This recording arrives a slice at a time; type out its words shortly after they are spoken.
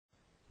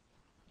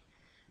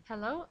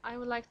Hello, I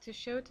would like to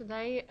show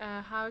today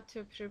how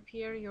to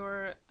prepare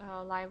your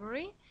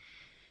library.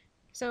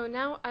 So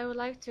now I would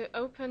like to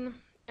open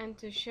and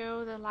to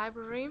show the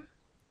library.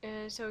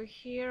 So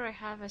here I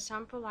have a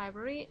sample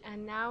library,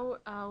 and now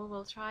we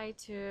will try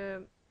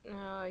to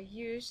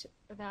use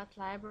that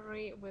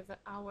library with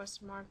our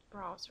smart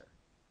browser.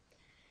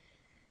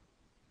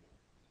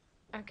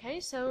 Okay,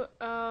 so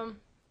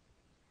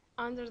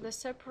under the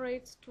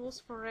separate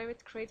tools for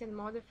Revit Create and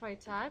Modify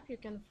tab, you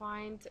can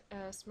find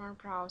a smart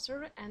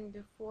browser, and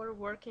before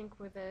working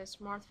with a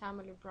smart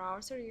family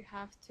browser you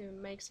have to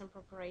make some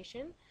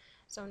preparation.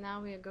 So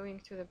now we are going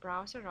to the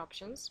browser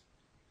options,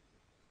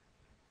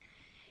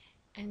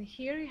 and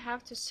here you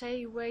have to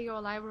say where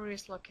your library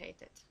is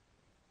located.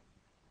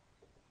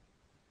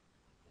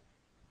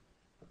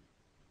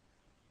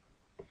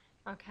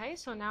 Okay,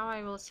 so now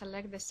I will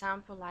select the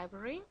sample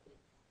library.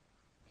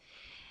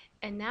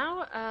 And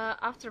now,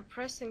 after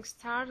pressing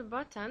Start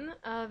button,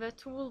 the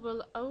tool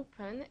will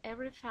open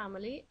every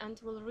family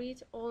and will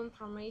read all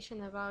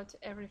information about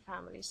every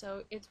family.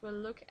 So it will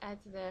look at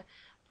the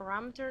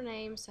parameter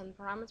names and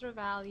parameter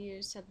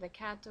values, at the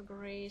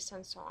categories,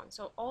 and so on.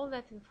 So all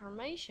that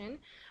information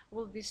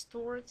will be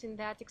stored in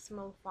that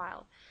XML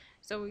file.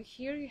 So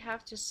here you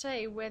have to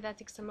say where that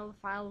XML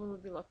file will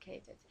be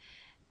located.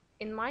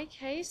 In my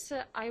case,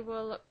 I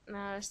will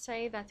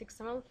say that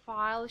XML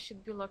file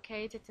should be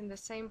located in the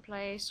same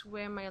place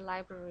where my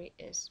library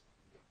is.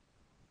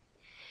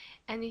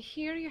 And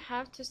here you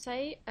have to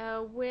say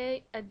where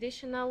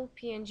additional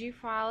PNG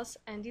files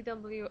and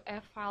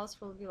DWF files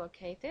will be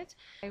located.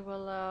 I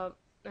will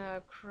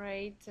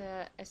create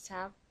a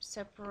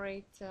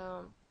separate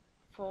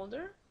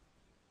folder.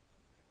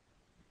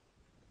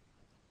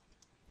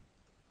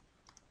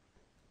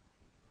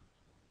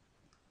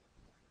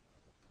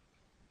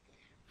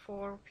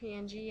 For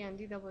PNG and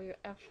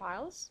DWF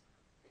files.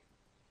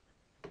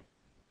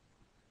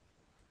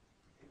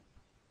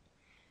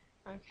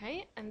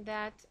 Okay, and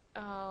that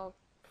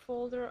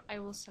folder I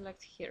will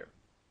select here.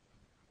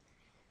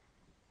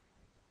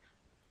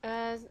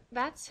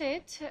 That's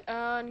it.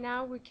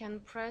 Now we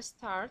can press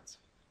Start.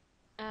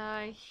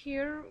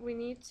 Here we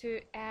need to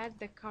add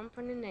the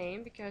company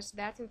name, because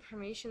that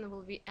information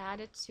will be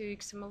added to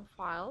XML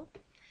file,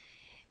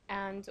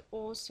 and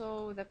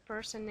also the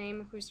person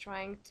name who is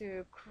trying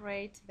to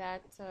create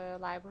that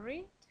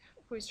library,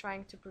 who is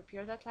trying to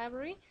prepare that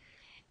library.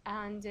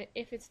 And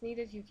if it's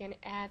needed, you can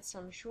add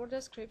some short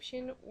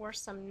description or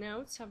some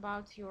notes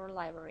about your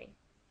library.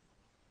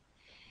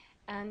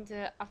 And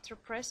after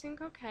pressing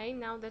OK,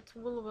 now the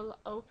tool will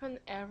open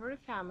every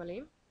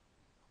family,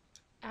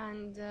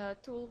 and the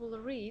tool will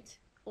read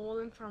all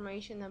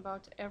information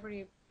about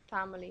every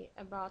family,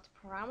 about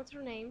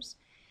parameter names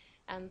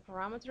and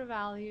parameter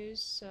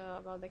values,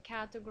 about the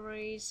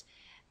categories,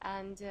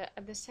 and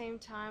at the same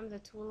time the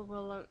tool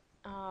will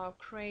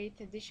create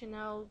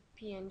additional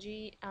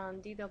PNG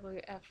and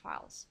DWF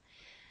files.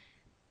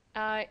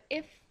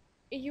 If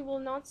you will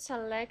not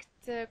select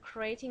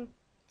creating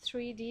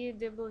 3D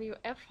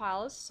WF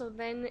files, so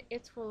then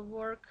it will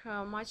work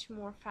much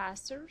more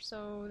faster,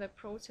 so the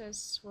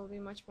process will be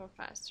much more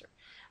faster.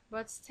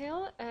 But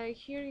still,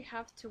 here you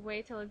have to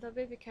wait a little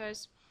bit,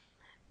 because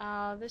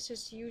this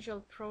is usual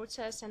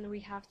process and we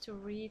have to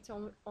read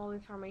all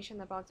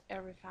information about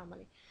every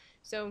family.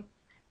 So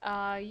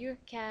you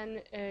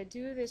can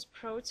do this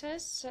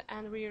process,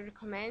 and we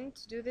recommend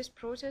to do this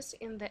process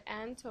in the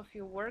end of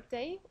your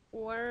workday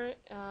or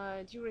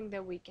during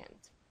the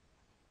weekend.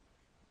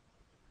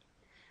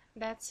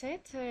 That's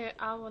it.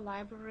 Our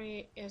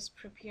library is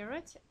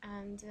prepared,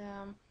 and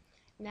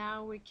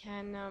now we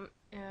can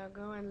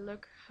go and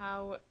look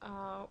how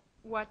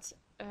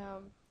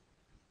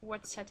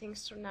what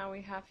settings now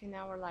we have in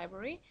our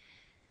library.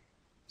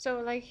 So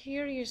like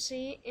here you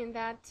see in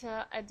that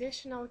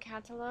additional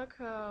catalog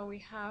we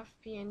have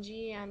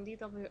PNG and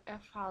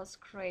DWF files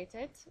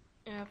created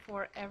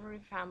for every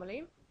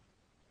family,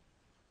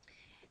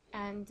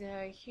 and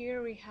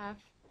here we have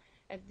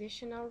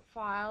additional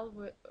file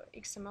with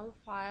XML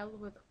file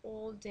with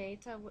all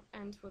data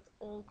and with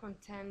all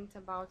content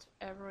about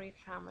every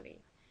family.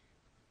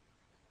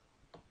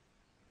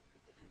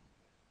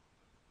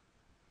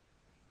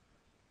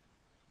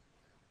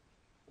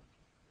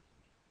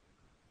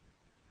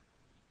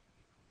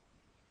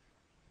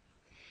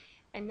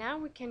 And now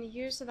we can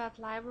use that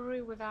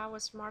library with our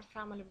Smart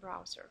Family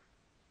browser.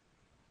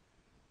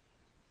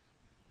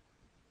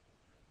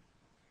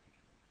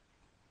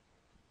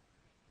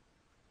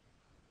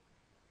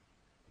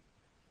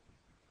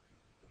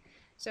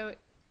 So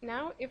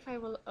now if I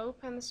will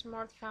open the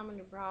Smart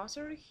Family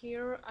browser,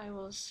 here I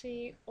will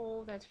see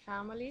all that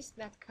families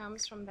that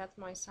comes from that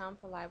my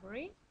sample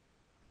library.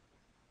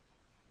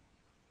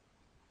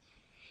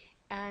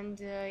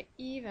 And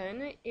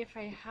even if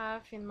I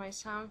have in my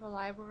sample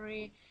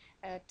library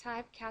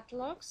type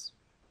catalogs,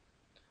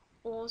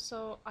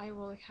 also I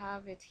will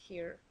have it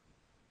here.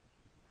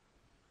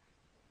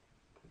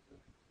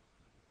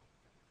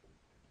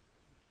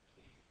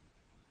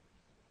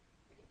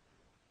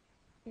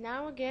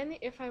 Now again,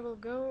 if I will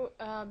go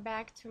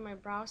back to my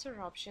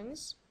browser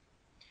options,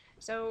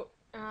 So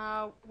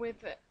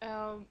with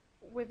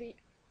the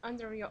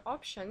under your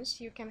options,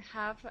 you can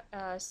have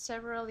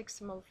several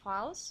XML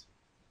files.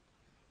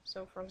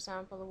 So for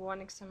example,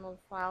 one XML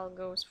file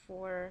goes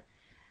for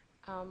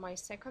my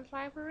second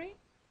library,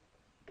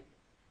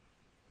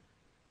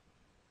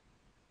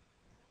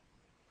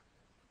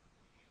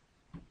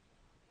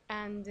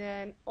 and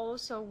then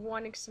also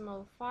one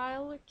XML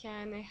file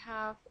can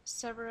have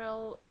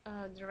several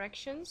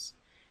directions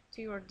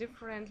to your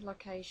different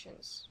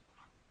locations.